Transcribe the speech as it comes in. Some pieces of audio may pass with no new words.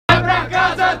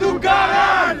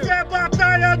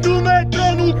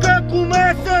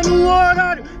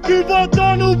que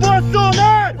votou no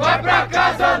Bolsonaro vai pra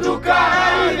casa do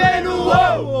caralho e vem no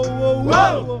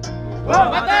uou.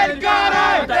 Batalha,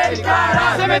 caralho,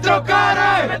 cê metrô,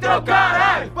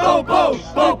 caralho, pou,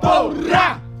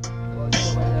 rá.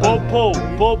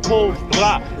 Pou,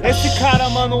 rá. Esse cara,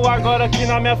 mano, agora aqui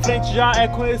na minha frente já é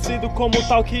conhecido como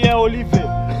tal que é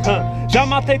Oliveira. Já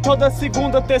matei toda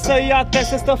segunda, terça e até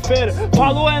sexta-feira.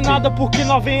 Falo é nada porque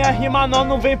não vem a rima,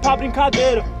 não vem pra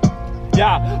brincadeira.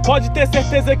 Pode ter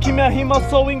certeza que minha rima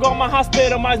sou igual uma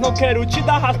rasteira, mas não quero te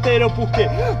dar rasteira porque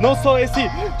não sou esse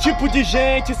tipo de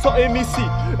gente, sou MC.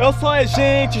 Eu sou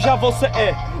gente, já você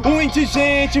é um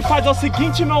indigente. Faz o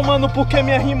seguinte, meu mano, porque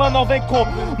minha rima não vem como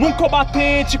um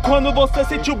combatente. Quando você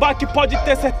sentir o baque, pode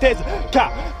ter certeza que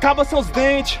acaba seus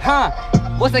dentes.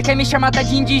 Você quer me chamar até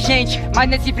de indigente, mas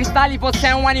nesse freestyle você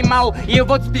é um animal. E eu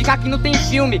vou te explicar que não tem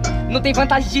filme, não tem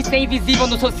vantagem de ser invisível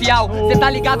no social. Cê tá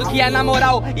ligado que é na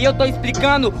moral, e eu tô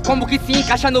explicando como que se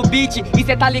encaixa no beat. E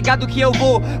cê tá ligado que eu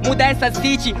vou mudar essa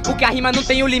city, porque a rima não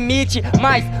tem o limite.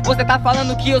 Mas você tá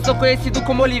falando que eu sou conhecido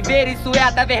como Oliveira, isso é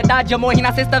até verdade. Eu morri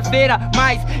na sexta-feira,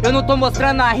 mas eu não tô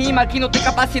mostrando a rima que não tem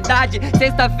capacidade.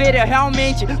 Sexta-feira eu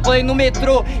realmente foi no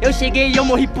metrô, eu cheguei e eu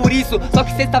morri por isso. Só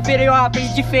que sexta-feira eu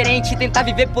aprendi diferente, tentar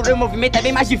viver por um movimento é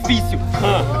bem mais difícil.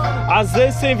 Às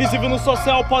vezes ser invisível no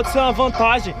social pode ser uma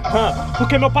vantagem,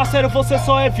 porque meu parceiro, você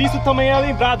só é visto, também é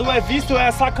lembrado. É visto, é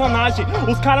sacanagem.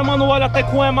 Os caras, mano, olham até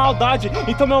com maldade.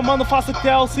 Então, meu mano, faça que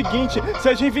é o seguinte: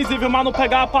 seja invisível, mas não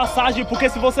pegar a passagem, porque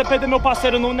se você perder meu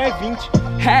parceiro, não é 20.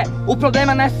 O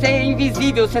problema não é ser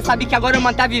invisível, cê sabe que agora eu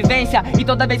manter a vivência. E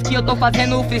toda vez que eu tô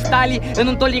fazendo o freestyle, eu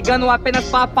não tô ligando apenas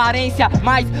pra aparência.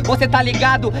 Mas você tá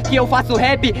ligado que eu faço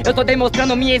rap, eu tô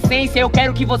demonstrando minha essência. Eu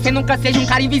quero que você nunca seja um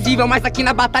cara invisível, mas aqui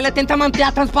na batalha tenta manter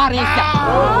a transparência.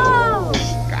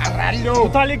 Tu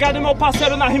tá ligado, meu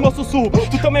parceiro, na rima eu sussurro.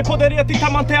 Tu também poderia tentar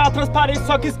manter a transparência,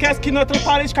 só que esquece que não é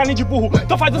transparente, carne de burro.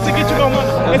 Então faz o seguinte, meu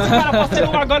mano, esse cara,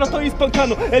 parceiro, agora eu tô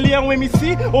espancando. Ele é um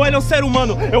MC ou ele é um ser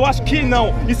humano? Eu acho que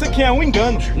não, isso aqui é um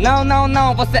engano.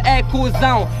 Não, você é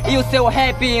cuzão e o seu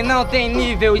rap não tem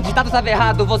nível. E ditado estava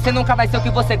errado, você nunca vai ser o que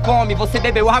você come. Você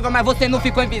bebeu água, mas você não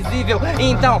ficou invisível.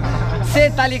 Então, cê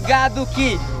tá ligado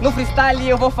que no freestyle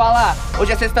eu vou falar.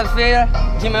 Hoje é sexta-feira,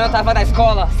 de manhã eu tava na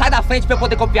escola. Sai da frente pra eu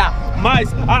poder copiar.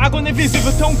 Mas a água não é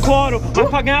invisível, tem um coro. Mas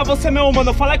pra ganhar você, meu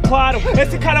mano, eu falo é claro.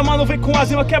 Esse cara, mano, vem com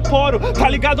azima que é poro. Tá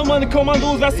ligado, mano, que eu mando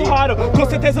uns versos raros. Com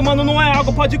certeza, mano, não é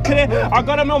água, pode crer.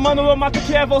 Agora, meu mano, eu mato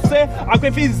que é você. Água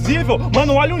invisível,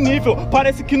 mano, olha o nível.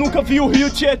 Parece que nunca viu o rio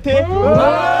Tietê.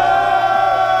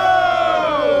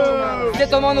 Você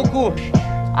tomou no cu.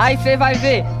 Aí cê vai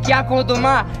ver que a cor do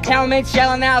mar, realmente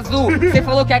ela não é azul. Cê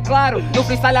falou que é claro, no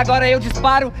freestyle agora eu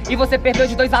disparo. E você perdeu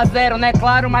de 2-0, né,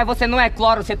 claro? Mas você não é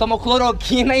cloro, você tomou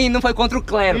cloroquina e não foi contra o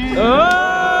clero.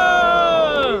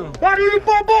 Barulho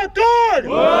pra batalha!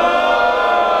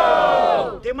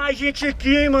 Tem mais gente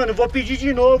aqui, hein, mano, vou pedir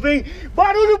de novo, hein.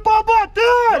 Barulho pra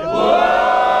batalha!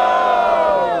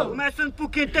 Começando por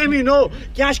quem terminou,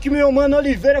 que acha que meu mano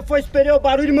Oliveira foi esperar o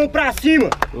barulho de mão pra cima.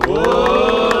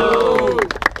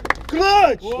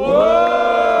 Clutch!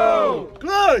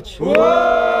 Clutch!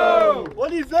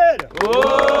 Oliveira!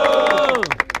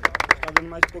 Tá vendo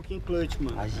mais um pouquinho clutch,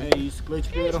 mano. É isso, clutch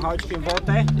primeiro round, quem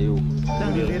volta é? Eu.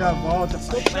 Oliveira volta.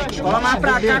 Cola mais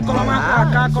pra cá, cola mais pra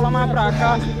cá, cola mais pra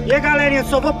cá. E aí, galerinha,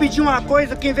 só vou pedir uma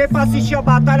coisa: quem veio pra assistir a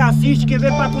batalha assiste, quem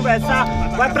veio pra conversar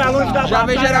vai pra longe da batalha. Já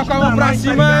vem geral com a mão pra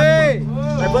cima aí!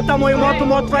 Levanta a mão e moto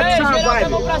vai puxar a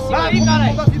vibe. Mão pra cima aí,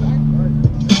 caralho.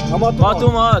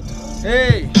 Moto.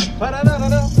 Ei!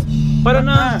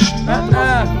 Paraná!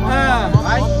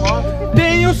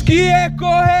 Tem uns que é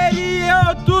correria,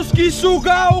 outros que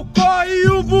suga o corre e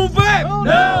o boom bap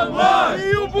não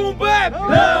morre! E o boom bap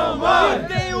não morre! E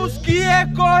tem uns que é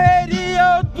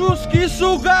correria, outros que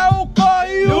suga o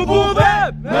corre e o boom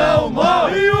bap não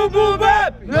morre! E o boom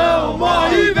bap não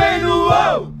morre! E vem no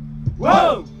uou!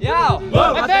 Uou!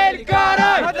 Mata ele,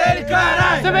 caralho!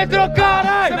 Cê metrô,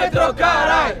 caralho!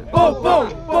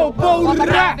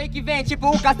 Vem que vem, tipo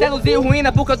o castelos e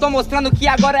ruína, porque eu tô mostrando que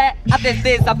agora é a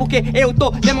tristeza. Porque eu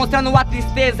tô demonstrando a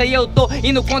tristeza e eu tô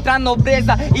indo contra a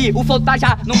nobreza. E o flow tá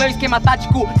já no meu esquema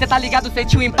tático, cê tá ligado,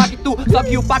 sentiu o impacto. Só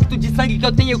que o pacto de sangue que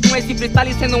eu tenho com esse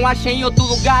freestyle cê não acha em outro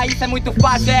lugar. Isso é muito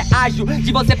fácil, é ágil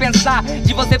de você pensar,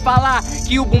 de você falar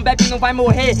que o boom bap não vai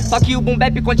morrer. Só que o boom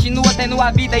bap continua tendo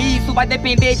a vida e isso vai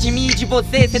depender de mim e de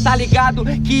você. Cê tá ligado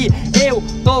que eu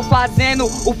tô fazendo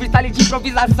o freestyle de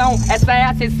improvisação. Essa é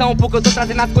a sessão, porque eu tô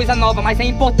trazendo as coisas coisa nova, mas é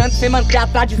importante você manter a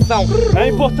tradição. É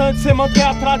importante você manter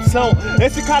a tradição.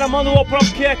 Esse cara, mano, o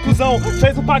próprio que é cuzão.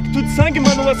 Fez um pacto de sangue,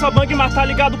 mano, é só bang, mas tá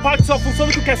ligado, o pacto só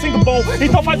funciona com o que é sangue bom.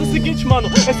 Então faz o seguinte, mano,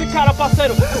 esse cara,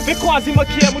 parceiro, vem com a rima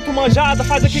que é muito manjada.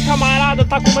 Faz aqui, camarada,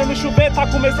 tá comendo chover, tá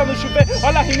começando a chover.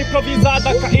 Olha a rima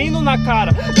improvisada, caindo na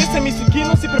cara desse MC que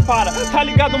não se prepara. Tá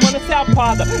ligado, mano, essa é a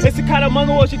parada. Esse cara,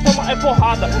 mano, hoje toma é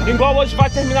porrada. Igual hoje vai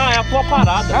terminar, é a tua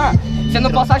parada. Você não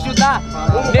posso ajudar,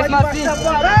 mesmo assim,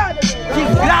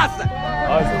 desgraça!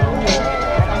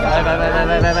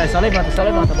 Vai, só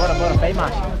levanta, bora, pé e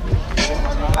marcha.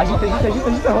 Agita.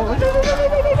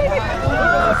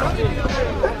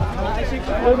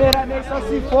 Primeiramente só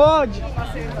se fode.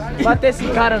 Bater esse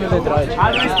cara no Detroit.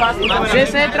 Você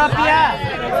sem entropiar.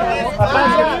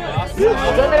 Rapaziada, o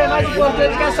câmera é mais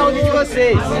importante que a saúde de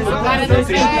vocês. Com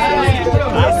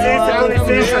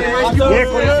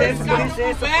licença.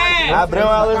 Abriu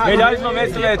a luz. Melhores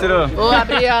momentos do Metrô. Vou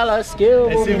abrir alas que eu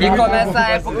vou. E começa a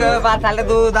época batalha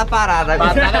da parada.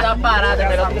 Batalha da parada,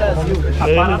 melhor do Brasil. A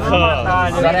parada da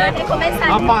batalha. Agora é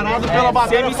a parada pela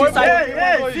batalha foi boa.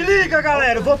 Ei, se liga,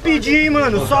 galera. Eu vou pedir,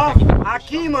 mano. Só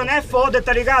aqui, mano, é foda,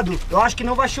 tá ligado? Eu acho que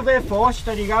não vai chover forte,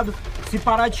 tá ligado? Se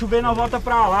parar de chover, nós volta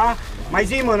pra lá.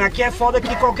 Mas, hein, mano, aqui é foda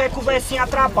que qualquer conversinha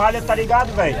atrapalha, tá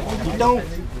ligado, velho? Então,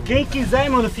 quem quiser,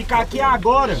 mano, ficar aqui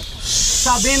agora,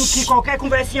 sabendo que qualquer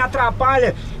conversinha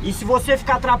atrapalha, e se você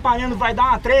ficar atrapalhando vai dar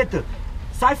uma treta,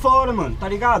 sai fora, mano, tá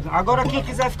ligado? Agora quem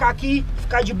quiser ficar aqui,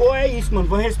 ficar de boa é isso, mano.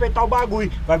 Vou respeitar o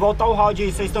bagulho. Vai voltar o round aí,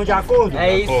 vocês estão de acordo?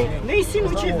 É isso. Nem se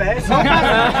não tivesse. Vamos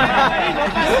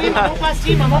pra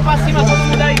cima, todo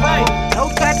mundo aí, vai. É o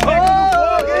teto do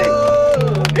fogo, hein?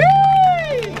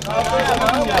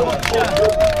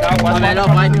 A melhor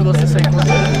vibe que você sai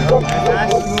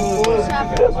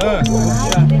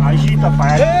Agita,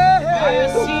 pai.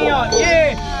 assim, ó,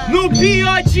 no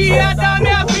pior dia da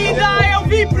minha vida eu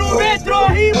vim pro Metrô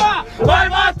rima. Vai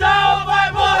matar ou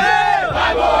vai morrer?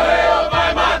 Vai morrer ou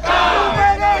vai matar? No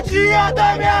melhor dia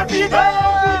da minha vida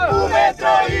eu vim pro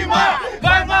Metrô rima.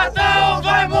 Vai matar ou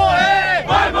vai morrer?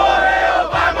 Vai morrer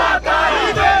ou vai matar?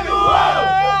 E veio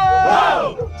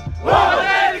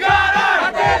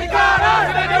aquele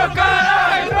caralho, entrou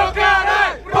caralho,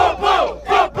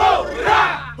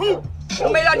 O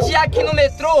melhor dia aqui no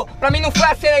metrô, pra mim não foi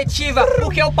a seletiva,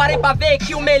 porque eu parei pra ver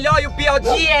que o melhor e o pior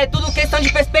dia é tudo questão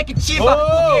de perspectiva.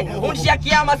 Porque um dia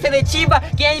que é uma seletiva,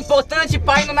 que é importante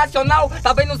pra ir no nacional,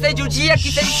 talvez não seja o dia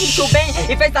que você se sentiu bem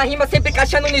e fez a rima sempre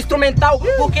encaixando no instrumental.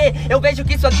 Porque eu vejo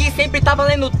que isso aqui sempre tá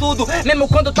valendo tudo, mesmo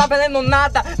quando tá valendo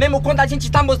nada, mesmo quando a gente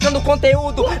tá mostrando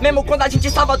conteúdo, mesmo quando a gente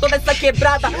salva toda essa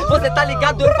quebrada. Você tá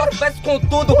ligado, eu faço verso com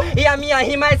tudo, e a minha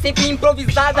rima é sempre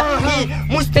improvisada. E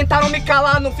muitos tentaram me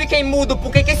calar, não fiquem mudo,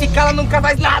 porque que esse cara nunca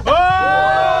faz nada.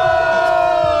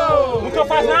 Nunca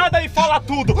faz nada e fala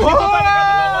tudo. Então tá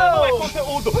ligado, mano, é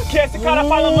conteúdo. Que esse cara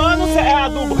fala, mano, cê é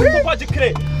adubo. Não pode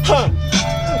crer.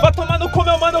 Vai tomando com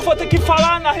meu mano, eu vou ter que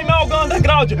falar na rima algo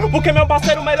underground. Porque meu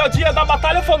parceiro, o melhor dia da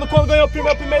batalha foi quando ganhou o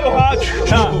meu primeiro round.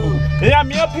 E a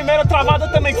minha primeira travada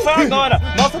também, que foi agora.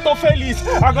 Nossa, eu tô feliz.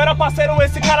 Agora, parceiro,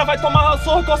 esse cara vai tomar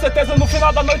surra, com certeza no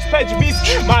final da noite pede bis.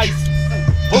 Mas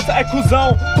você é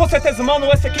cuzão, com certeza, mano,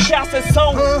 esse aqui que é a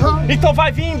sessão. Então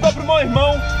vai vir em dobro, meu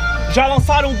irmão. Já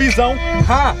lançaram o bisão?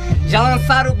 Já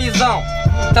lançaram o bisão.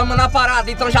 Tamo na parada,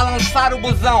 então já lançaram o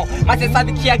busão. Mas cê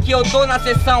sabe que aqui eu tô na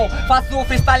sessão, faço o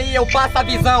freestyle e eu passo a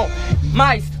visão.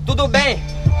 Mas tudo bem,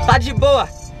 tá de boa,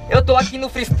 eu tô aqui no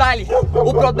freestyle.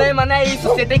 O problema não é isso,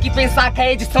 você tem que pensar que a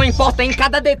edição importa em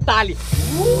cada detalhe.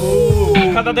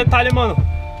 Cada detalhe, mano.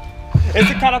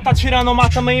 Esse cara tá tirando,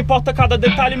 mas também importa cada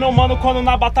detalhe, meu mano. Quando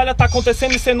na batalha tá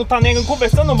acontecendo e cê não tá nem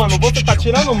conversando, mano, você tá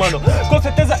tirando, mano. Com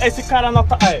certeza esse cara não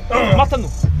tá...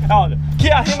 matando. Olha, que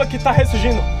a rima que tá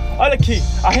ressurgindo. Olha aqui,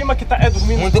 a rima que tá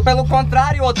dormindo. Muito pelo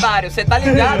contrário, otário, cê tá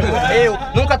ligado? Eu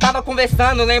nunca tava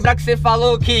conversando, lembra que cê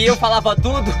falou que eu falava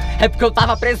tudo? É porque eu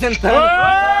tava apresentando.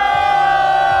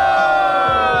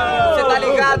 Cê tá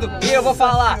ligado? E eu vou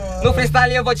falar, no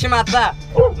freestyle eu vou te matar.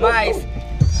 Mas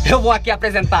eu vou aqui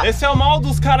apresentar. Esse é o mal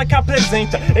dos caras que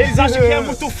apresenta. Eles acham que é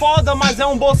muito foda, mas é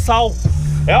um boçal.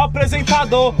 É o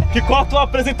apresentador que corta o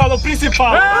apresentador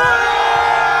principal.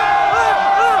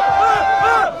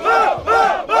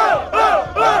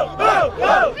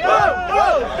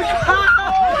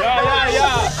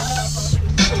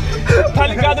 Tá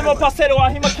ligado, meu parceiro? A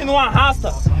rima que não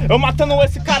arrasta. Eu matando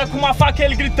esse cara com uma faca e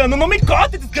ele gritando: não me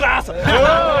corte, desgraça!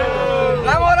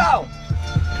 Na moral,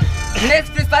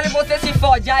 nesse freestyle você se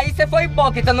fode, aí você foi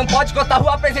hipócrita. Não pode cortar o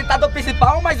apresentador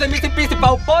principal, mas o MC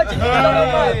principal pode?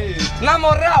 Na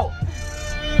moral,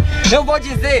 eu vou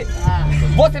dizer,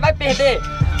 você vai perder.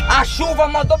 A chuva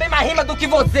mandou bem mais rima do que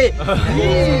você.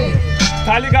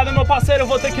 Tá ligado, meu parceiro? Eu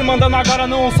vou ter que ir mandando agora,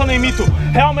 não sou nem mito.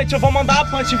 Realmente eu vou mandar a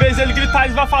punch, em vez dele gritar,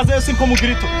 ele vai fazer assim como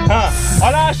grito.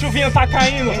 Olha a chuvinha tá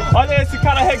caindo, olha esse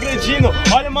cara regredindo.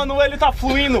 Olha, mano, ele tá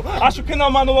fluindo. Acho que não,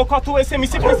 mano, eu coto esse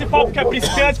MC principal porque é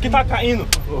principiante que tá caindo.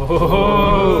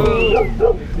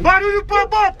 Barulho pra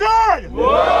batalha!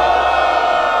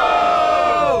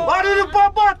 Barulho pra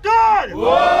batalha!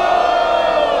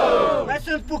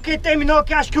 Começando por quem terminou,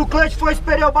 que acha que o clutch foi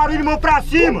superior, o barulho de mão pra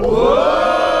cima!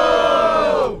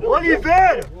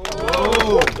 Oliveira!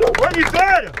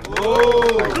 Oliveira!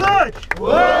 Clutch!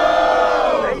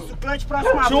 É isso, clutch,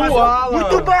 próxima fase!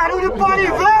 Muito barulho pra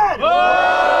Oliveira!